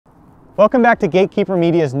Welcome back to Gatekeeper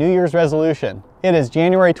Media's New Year's resolution. It is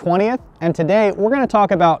January 20th, and today we're going to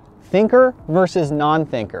talk about thinker versus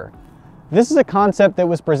non-thinker. This is a concept that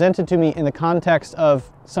was presented to me in the context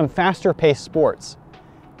of some faster-paced sports.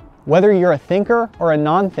 Whether you're a thinker or a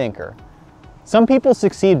non-thinker, some people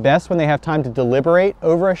succeed best when they have time to deliberate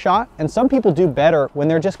over a shot, and some people do better when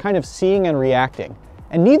they're just kind of seeing and reacting.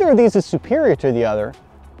 And neither of these is superior to the other,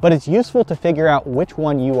 but it's useful to figure out which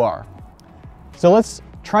one you are. So let's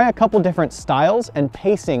try a couple different styles and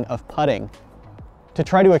pacing of putting to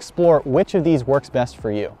try to explore which of these works best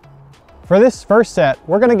for you. For this first set,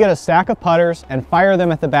 we're going to get a stack of putters and fire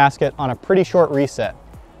them at the basket on a pretty short reset.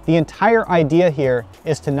 The entire idea here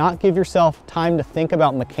is to not give yourself time to think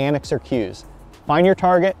about mechanics or cues. Find your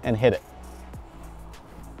target and hit it.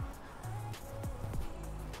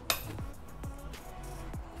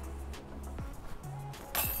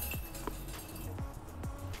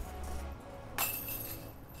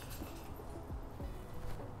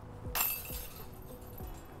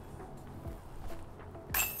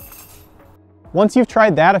 Once you've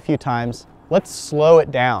tried that a few times, let's slow it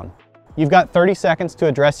down. You've got 30 seconds to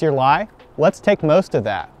address your lie. Let's take most of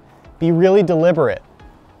that. Be really deliberate.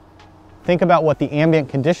 Think about what the ambient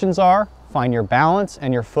conditions are, find your balance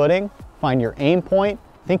and your footing, find your aim point,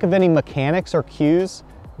 think of any mechanics or cues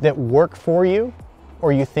that work for you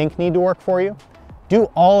or you think need to work for you. Do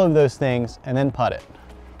all of those things and then putt it.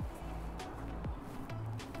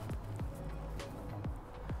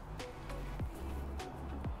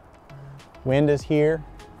 Wind is here.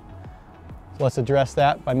 So let's address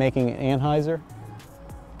that by making an anhyzer.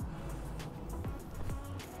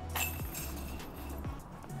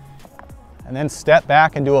 And then step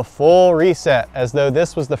back and do a full reset as though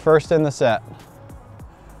this was the first in the set.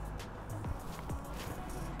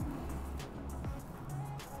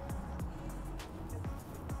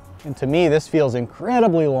 And to me, this feels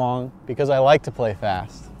incredibly long because I like to play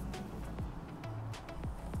fast.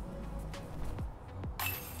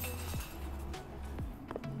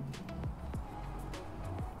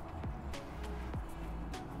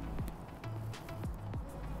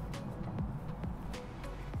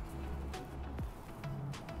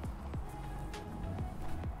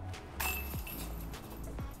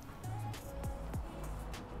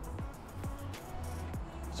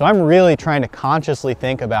 So I'm really trying to consciously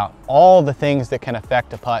think about all the things that can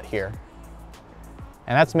affect a putt here.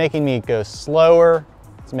 And that's making me go slower,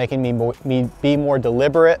 it's making me be more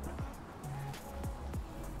deliberate.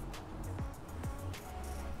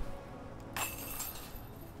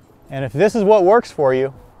 And if this is what works for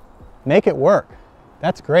you, make it work.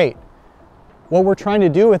 That's great. What we're trying to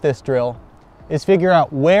do with this drill is figure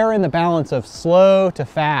out where in the balance of slow to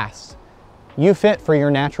fast you fit for your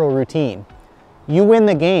natural routine. You win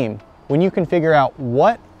the game when you can figure out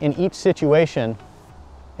what in each situation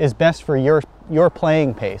is best for your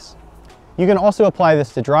playing pace. You can also apply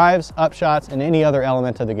this to drives, upshots, and any other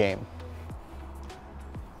element of the game.